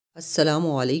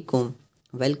Assalamu alaikum.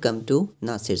 Welcome to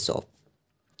Nasir Shop.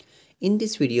 In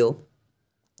this video,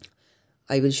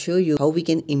 I will show you how we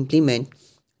can implement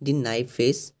the knife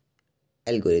face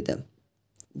algorithm.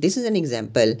 This is an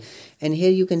example, and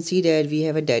here you can see that we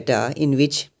have a data in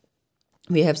which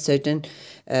we have certain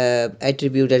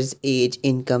attribute, that is age,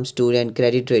 income, student,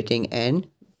 credit rating, and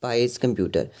bias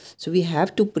computer. So we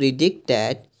have to predict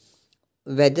that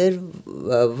whether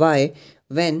why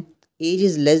when age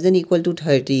is less than equal to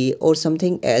 30 or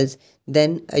something else,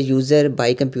 then a user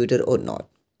buy computer or not.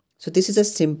 So this is a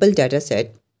simple data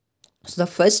set. So the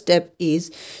first step is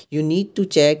you need to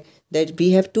check that we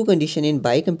have two condition in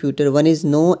buy computer. One is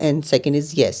no and second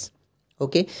is yes.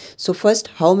 Okay, so first,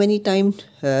 how many times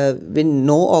when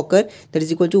no occur, that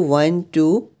is equal to 1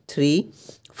 2 3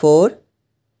 4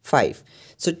 5.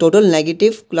 So total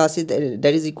negative classes, that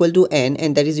is equal to n,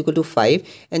 and that is equal to 5,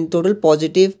 and total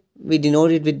positive we denote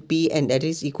it with p, and that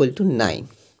is equal to 9.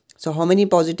 So how many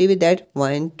positive is that?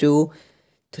 1 2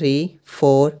 3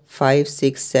 4 5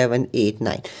 6 7 8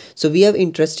 9. So we are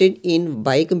interested in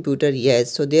buy computer,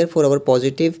 yes, so therefore our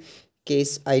positive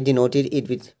case I denoted it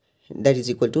with that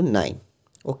is equal to 9.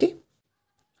 Okay,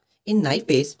 in knife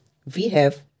base we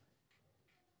have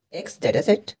x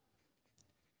dataset.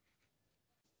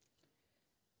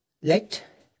 Let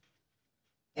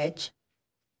H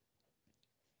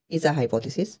is a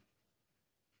hypothesis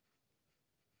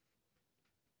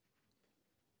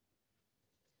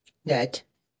that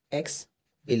X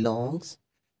belongs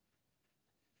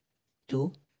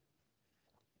to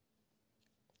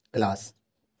class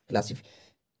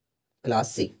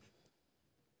C.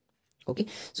 Okay,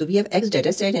 so we have X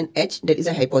dataset and H, that is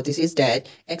a hypothesis that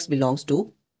X belongs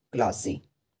to class C.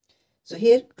 So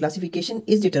here classification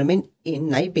is determined in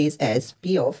knife base as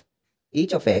P of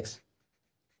each of X,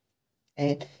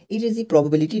 and it is the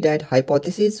probability that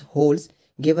hypothesis holds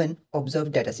given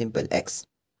observed data sample X.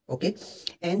 Okay,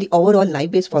 and the overall knife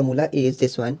base formula is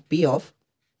this one: P of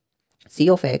C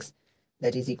of X,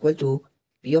 that is equal to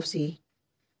P of C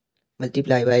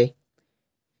multiplied by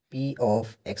P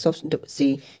of X of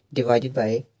C divided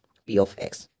by P of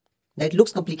X. That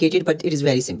looks complicated, but it is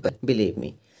very simple, believe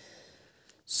me.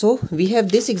 So we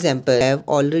have this example I have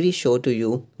already showed to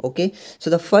you. Okay, so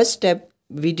the first step,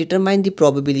 we determine the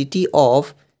probability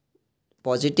of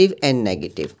positive and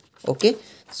negative. Okay,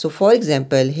 so for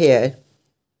example, here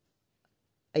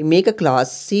I make a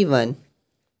class C1,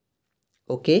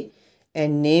 okay,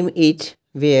 and name it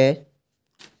where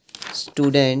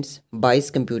students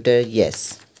buys computer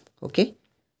yes. Okay,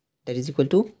 that is equal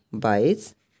to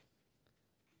buys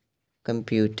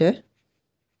computer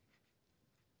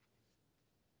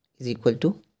is equal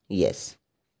to yes.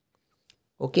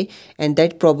 Okay, and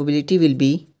that probability will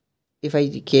be, if I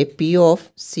keep P of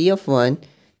C of 1,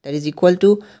 that is equal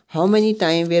to how many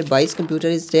time where buys computer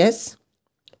is yes.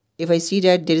 If I see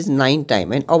that there is 9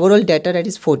 time and overall data that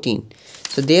is 14,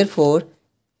 so therefore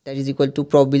that is equal to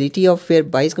probability of where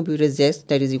buys computer is yes,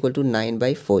 that is equal to 9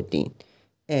 by 14,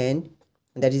 and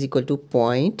that is equal to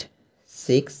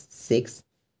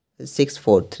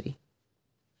 0.66643.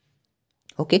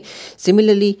 okay,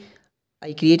 similarly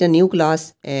I create a new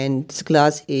class, and this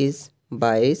class is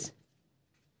buys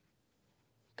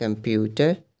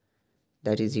computer,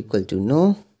 that is equal to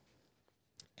no,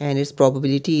 and its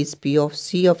probability is P of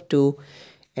C of 2,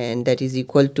 and that is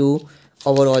equal to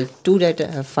overall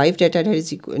 5 data, that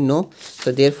is equal no,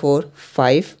 so therefore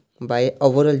 5 by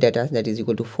overall data, that is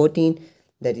equal to 14,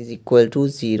 that is equal to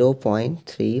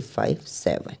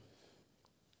 0.357.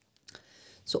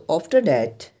 so after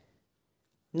that,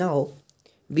 now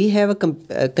we have a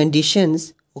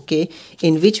conditions, okay,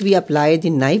 in which we apply the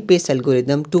knife based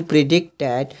algorithm to predict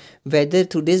that whether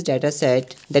through this data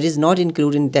set that is not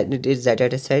included in that is that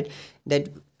data set, that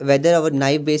whether our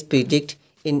knife based predict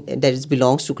in that is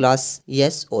belongs to class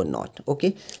yes or not.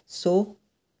 Okay, so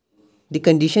the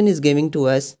condition is giving to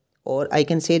us, or I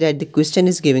can say that the question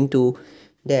is giving to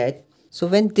that. So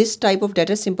when this type of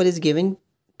data sample is given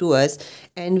to us,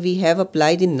 and we have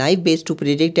applied the knife base to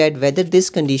predict that whether this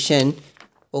condition,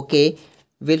 okay,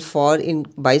 will fall in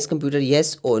bias computer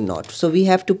yes or not. So we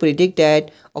have to predict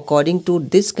that according to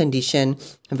this condition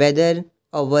whether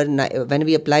our when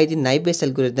we apply the knife based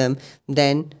algorithm,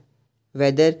 then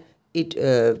whether it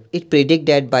predict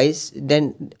that bias,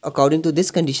 then according to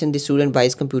this condition the student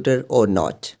buys computer or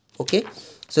not. Okay,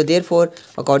 so therefore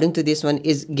according to this one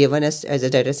is given us as a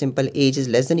data simple: age is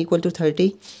less than equal to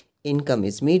 30, income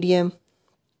is medium,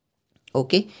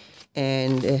 okay,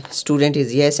 and student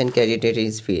is yes and credit rating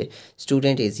is fair.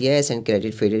 Student is yes and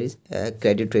credit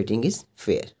rating is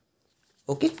fair.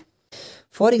 Okay,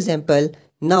 for example,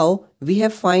 now we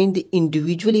have find the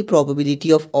individually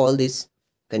probability of all these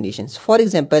conditions. For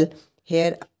example,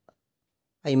 here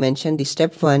I mentioned the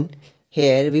step 1.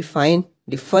 Here we find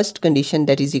the first condition,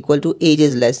 that is equal to age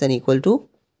is less than equal to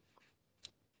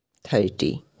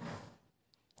 30,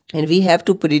 and we have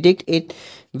to predict it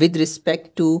with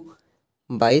respect to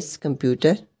Bayes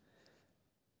computer.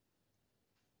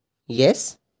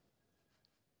 Yes,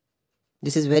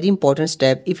 this is very important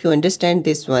step. If you understand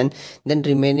this one, then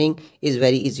remaining is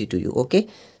very easy to you. Okay,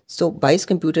 so Bayes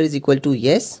computer is equal to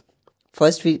yes.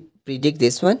 First we predict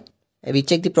this one and we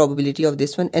check the probability of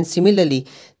this one, and similarly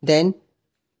then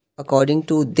according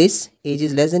to this age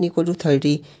is less than equal to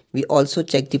 30, we also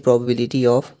check the probability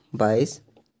of Bayes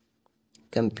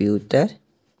computer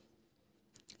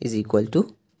is equal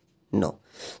to no.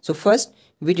 So first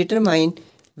we determine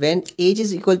when age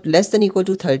is less than equal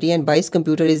to 30 and Bayes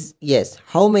computer is yes,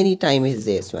 how many time is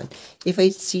this one? If I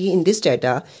see in this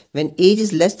data, when age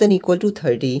is less than equal to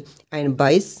 30 and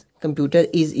Bayes computer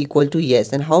is equal to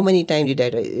yes, and how many time the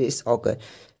data is occur?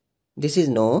 This is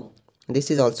no, this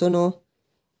is also no.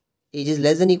 Age is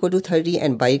less than equal to 30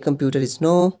 and Bayes computer is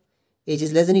no. Age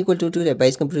is less than equal to 2 and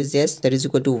Bayes computer is yes, that is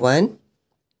equal to 1,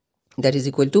 that is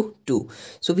equal to 2.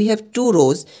 So we have two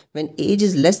rows when age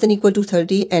is less than equal to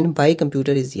 30 and Bayes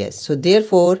computer is yes. So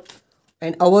therefore,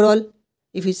 and overall,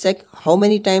 if we check how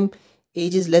many time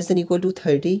age is less than equal to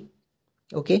 30,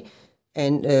 okay,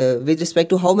 and with respect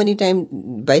to how many time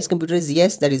Bayes computer is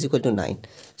yes, that is equal to 9.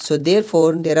 So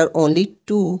therefore there are only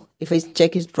two. If I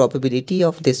check its probability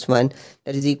of this one,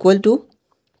 that is equal to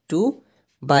 2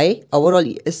 by overall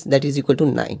yes, that is equal to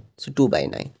 9. So 2 by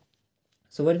 9.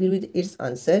 So what will be its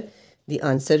answer? The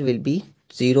answer will be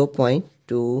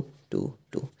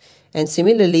 0.222. And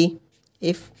similarly,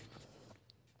 if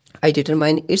I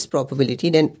determine its probability,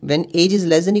 then when age is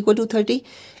less than equal to 30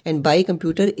 and Bayes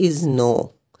computer is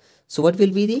no. So what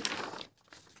will be the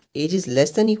age is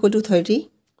less than equal to 30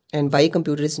 and Bayes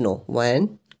computer is no.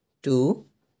 1, 2,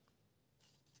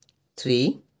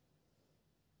 3.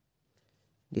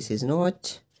 This is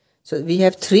not. So we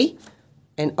have 3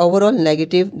 and overall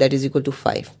negative, that is equal to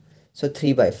 5. So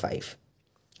 3 by 5.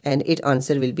 And its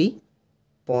answer will be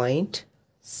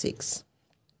 0.6.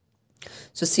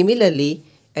 So similarly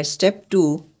at step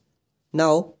 2,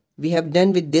 now we have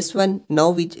done with this one. Now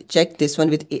we check this one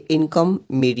with income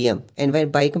medium, and when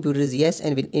Bayes computer is yes,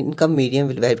 and with income medium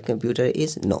with Bayes computer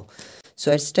is no.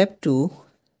 So at step 2,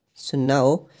 so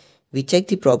now we check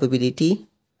the probability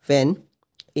when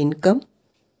income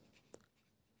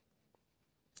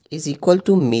is equal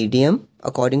to medium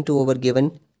according to our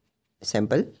given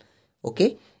sample,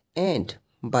 okay, and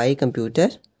Bayes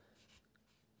computer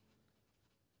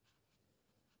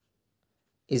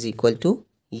is equal to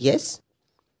yes,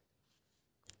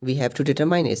 we have to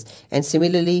determine is. And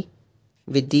similarly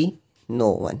with the no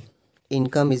one,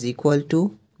 income is equal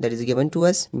to, that is given to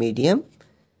us, medium,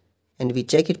 and we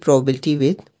check it probability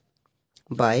with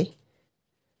Bayes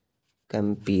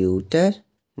computer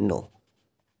no.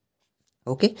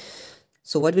 Okay,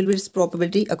 so what will be its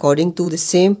probability according to the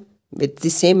same, with the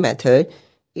same method?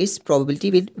 Its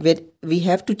probability with we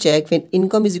have to check when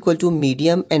income is equal to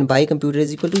medium and Bayes computer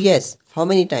is equal to yes, how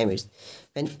many times?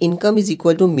 When income is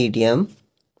equal to medium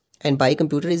and Bayes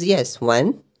computer is yes,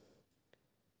 1,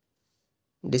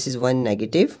 this is 1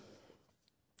 negative,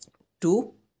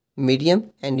 2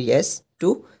 medium and yes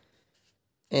 2,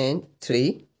 and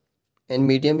 3 and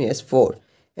medium yes 4,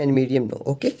 and medium no.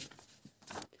 Okay,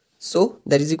 so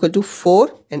that is equal to 4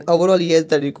 and overall yes,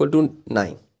 that is equal to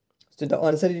 9. So the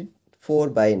answer is 4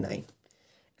 by 9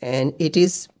 and it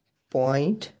is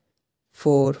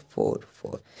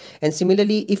 0.444. And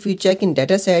similarly if we check in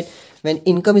data set when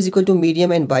income is equal to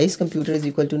medium and Bayes computer is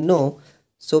equal to no,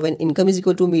 so when income is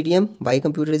equal to medium, Bayes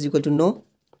computer is equal to no,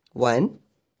 1,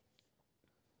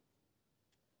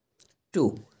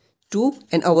 2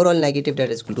 and overall negative,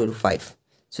 that is equal to 5.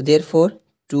 So therefore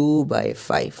 2 by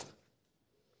 5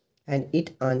 and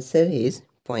its answer is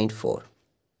 0.4.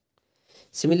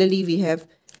 Similarly we have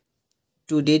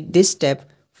to did this step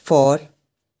for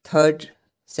third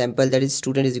sample, that is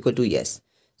student is equal to yes.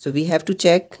 So we have to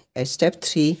check at step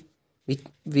 3,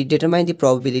 we determine the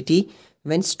probability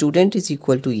when student is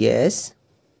equal to yes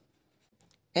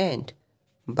and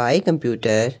Bayes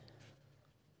computer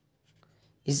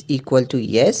is equal to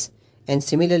yes, and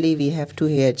similarly we have to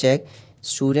here check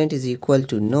student is equal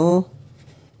to no.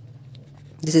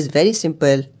 This is very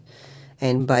simple,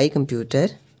 and Bayes computer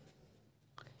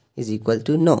is equal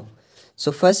to no.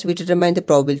 So first we determine the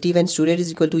probability when student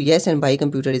is equal to yes and Bayes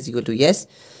computer is equal to yes.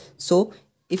 So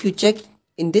if you check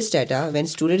in this data when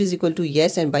student is equal to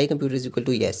yes and Bayes computer is equal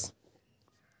to yes,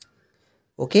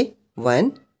 okay,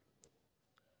 1,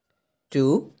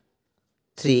 2,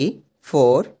 3,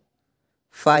 4,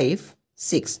 5,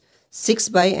 6. 6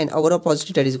 by an overall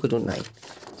positive, that is equal to 9.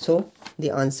 So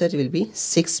the answer will be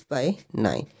 6 by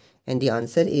 9. And the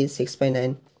answer is 6 by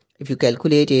 9. If you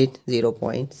calculate it,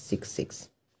 0.66.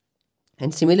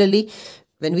 And similarly,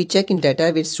 when we check in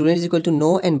data with student is equal to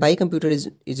no and by computer is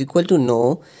equal to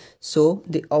no, so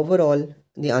the overall,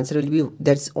 the answer will be,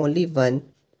 that's only 1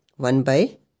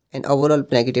 by an overall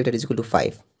negative, that is equal to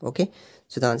 5. Okay,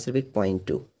 so the answer will be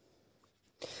 0.2.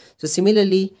 So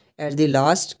similarly, at the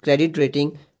last credit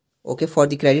rating, okay, for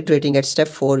the credit rating at step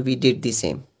 4 we did the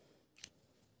same.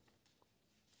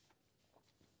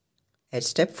 At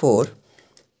step 4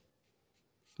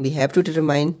 we have to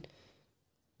determine,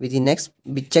 with the next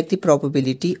we check the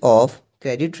probability of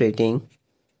credit rating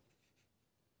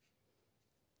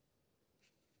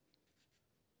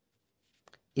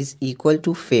is equal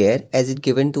to fair as it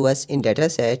given to us in data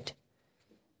set,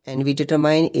 and we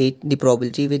determine it the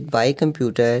probability with by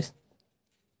computers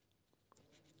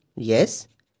yes,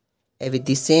 and with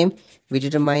the same we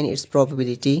determine its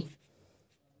probability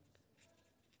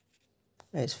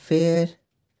as fair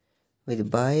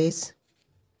with bias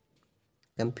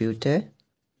computer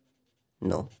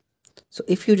no. So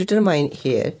if you determine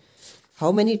here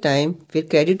how many times where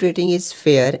credit rating is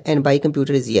fair and by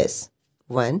computer is yes,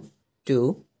 1,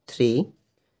 2, 3,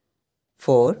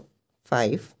 4,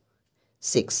 5,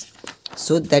 6.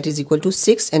 So that is equal to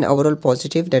 6 and overall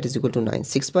positive, that is equal to 9.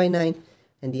 6 by 9,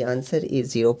 and the answer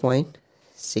is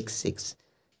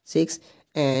 0.666.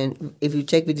 And if you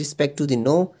check with respect to the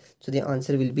no, so the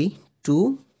answer will be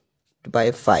 2 by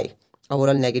 5.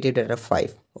 Overall negative data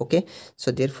 5. Okay,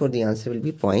 so therefore the answer will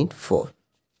be 0.4.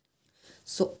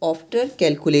 So after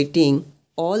calculating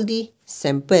all the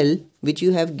sample which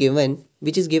you have given,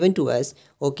 which is given to us,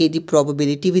 okay, the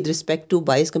probability with respect to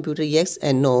bias computer yes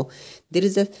and no, there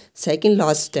is a second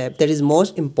last step that is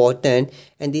most important,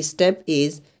 and this step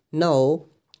is now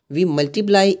we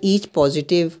multiply each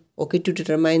positive, okay, to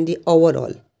determine the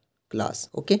overall class.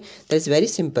 Okay, that is very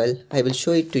simple. I will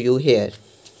show it to you here.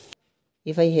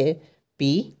 If I have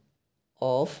P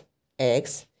of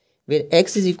X, where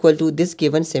X is equal to this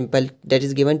given sample that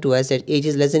is given to us, that age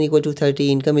is less than equal to 30,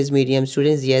 income is medium,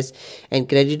 students yes, and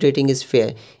credit rating is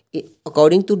fair.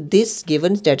 According to this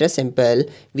given data sample,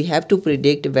 we have to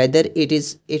predict whether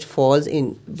it falls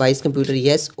in bias computer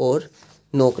yes or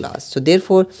no class. So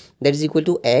therefore that is equal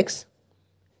to X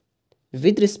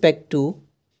with respect to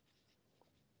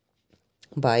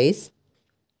bias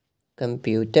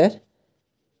computer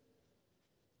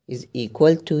is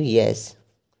equal to yes.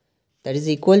 That is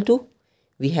equal to,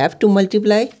 we have to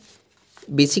multiply,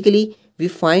 basically we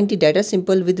find the data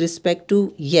sample with respect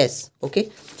to yes. Okay,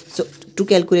 so to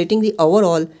calculating the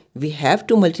overall we have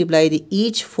to multiply the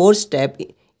each 4 step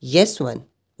yes one.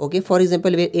 Okay, for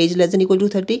example, where age less than equal to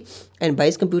 30 and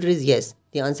bias computer is yes,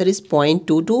 the answer is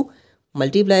 0.22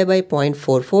 multiply by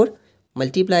 0.44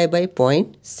 multiply by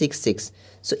 0.66.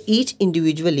 So each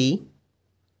individually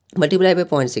multiply by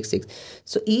 0.66.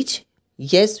 So each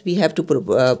yes we have to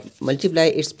multiply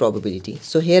its probability.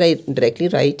 So here I directly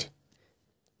write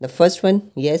the first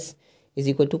one yes is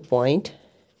equal to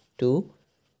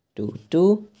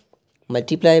 0.222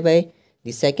 multiply by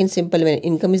the second simple, when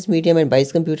income is medium and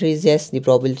bias computer is yes, the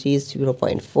probability is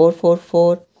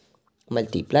 0.444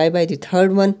 multiply by the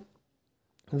third one,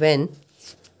 when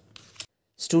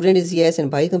student is yes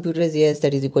and bias computer is yes,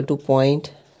 that is equal to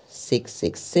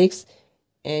 0.666,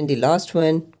 and the last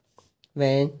one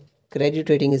when credit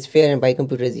rating is fair and by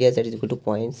computer is yes, that is equal to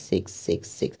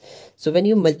 0.666. So when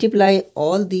you multiply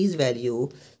all these value,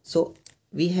 so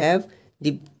we have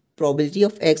the probability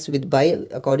of X with by,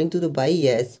 according to the by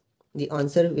yes, the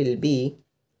answer will be,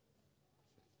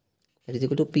 that is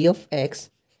equal to P of X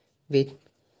with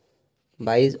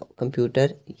by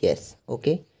computer yes.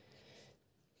 Okay,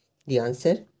 the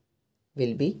answer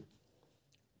will be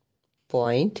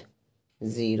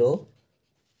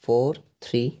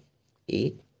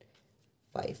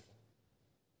 0.04385.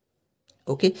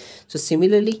 Okay, so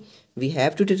similarly we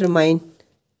have to determine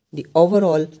the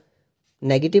overall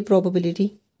negative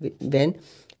probability when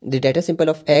the data sample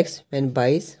of X when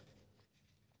bias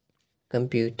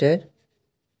computer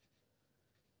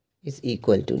is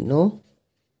equal to no.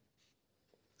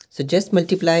 So just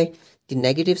multiply the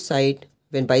negative side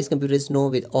when bias computer is no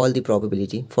with all the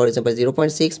probability. For example,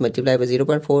 0.6 multiply by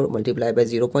 0.4 multiply by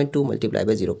 0.2 multiply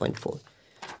by 0.4.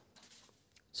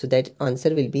 So that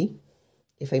answer will be,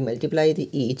 if I multiply the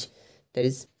each, that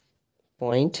is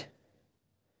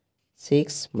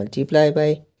 0.6 multiply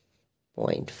by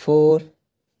 0.4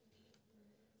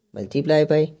 multiply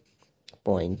by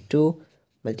 0.2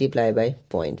 multiply by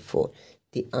 0.4.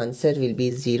 The answer will be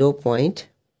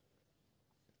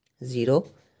 0.04385.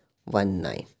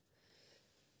 0.019.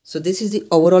 So this is the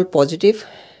overall positive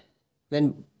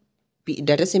when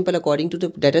data simple, according to the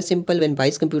data simple, when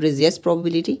Bayes computer is yes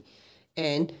probability,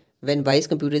 and when Bayes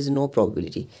computer is no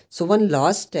probability. So one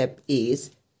last step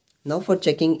is now for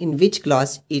checking in which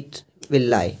class it will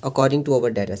lie according to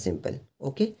our data simple.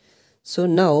 Okay, so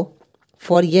now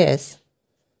for yes,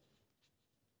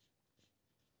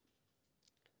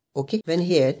 okay, when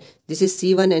here this is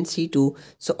C1 and C2,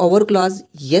 so our class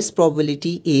yes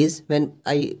probability is, when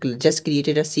I just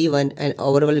created a C1 and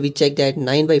overall we check that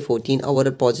 9 by 14, our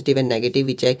positive and negative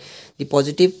we check, the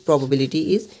positive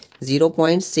probability is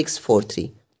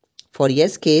 0.643. For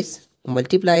yes case,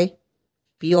 multiply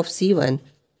P of C1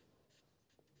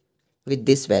 with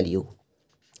this value,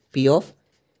 P of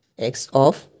X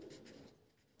of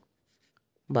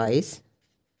Bayes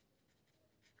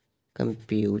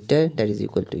computer, that is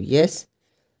equal to yes.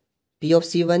 P of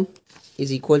C1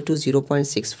 is equal to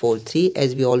 0.643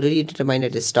 as we already determined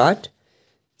at the start,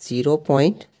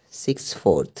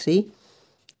 0.643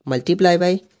 multiply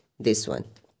by this one,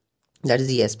 that is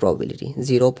the yes probability,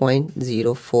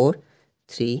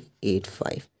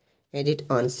 0.04385, and its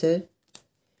answer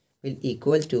will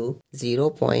equal to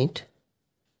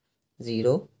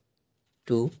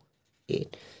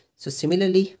 0.028. So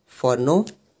similarly for no,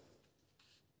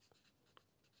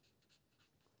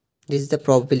 this is the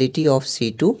probability of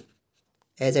C2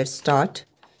 as at start,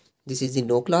 this is the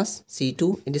no class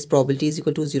C2, and this probability is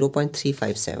equal to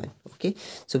 0.357. okay,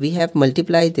 so we have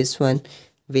multiplied this one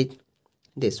with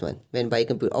this one when by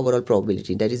compute overall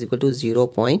probability, that is equal to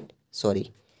 0.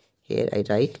 Here I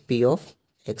write P of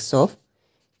X of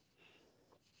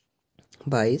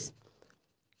Bayes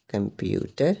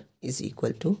computer is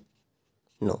equal to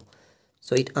no.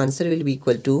 So its answer will be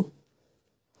equal to,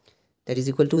 that is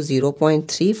equal to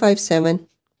 0.357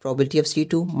 probability of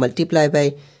C2 multiply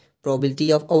by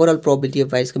probability of overall probability of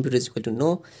Bayes computer is equal to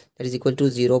no, that is equal to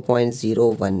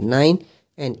 0.019,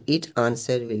 and its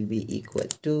answer will be equal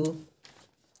to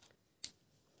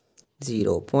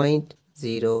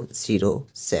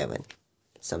 0.007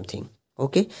 something.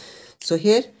 Okay, so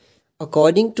here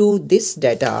according to this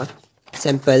data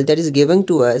sample that is given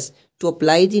to us to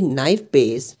apply the naive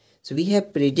Bayes, so we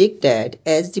have predict that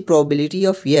as the probability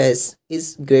of yes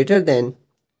is greater than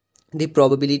the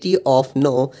probability of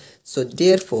no, so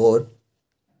therefore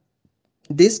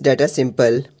this data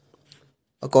sample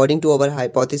according to our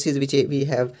hypothesis which we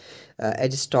have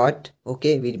at start,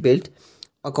 okay, we built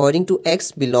according to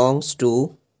X belongs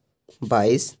to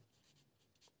Bayes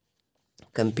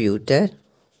computer,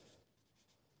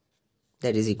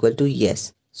 that is equal to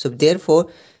yes. So therefore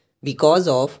because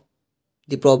of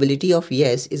the probability of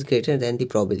yes is greater than the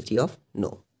probability of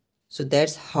no. So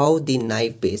that's how the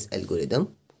naive Bayes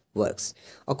algorithm works.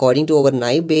 According to our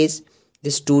naive Bayes,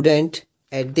 the student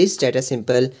at this data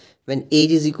sample, when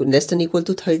age is less than equal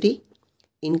to 30,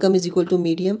 income is equal to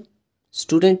medium,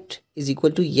 student is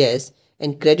equal to yes,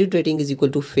 and credit rating is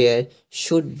equal to fair,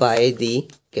 should buy the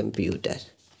computer.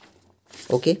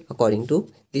 Okay, according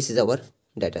to this is our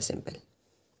data sample.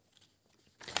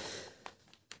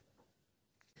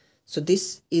 So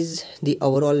this is the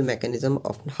overall mechanism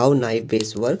of how naive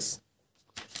Bayes works.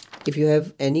 If you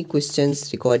have any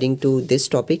questions regarding to this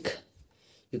topic,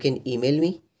 you can email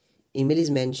me. Email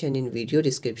is mentioned in video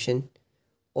description,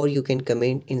 or you can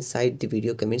comment inside the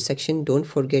video comment section. Don't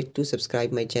forget to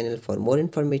subscribe my channel for more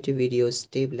informative videos.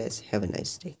 Stay blessed. Have a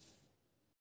nice day.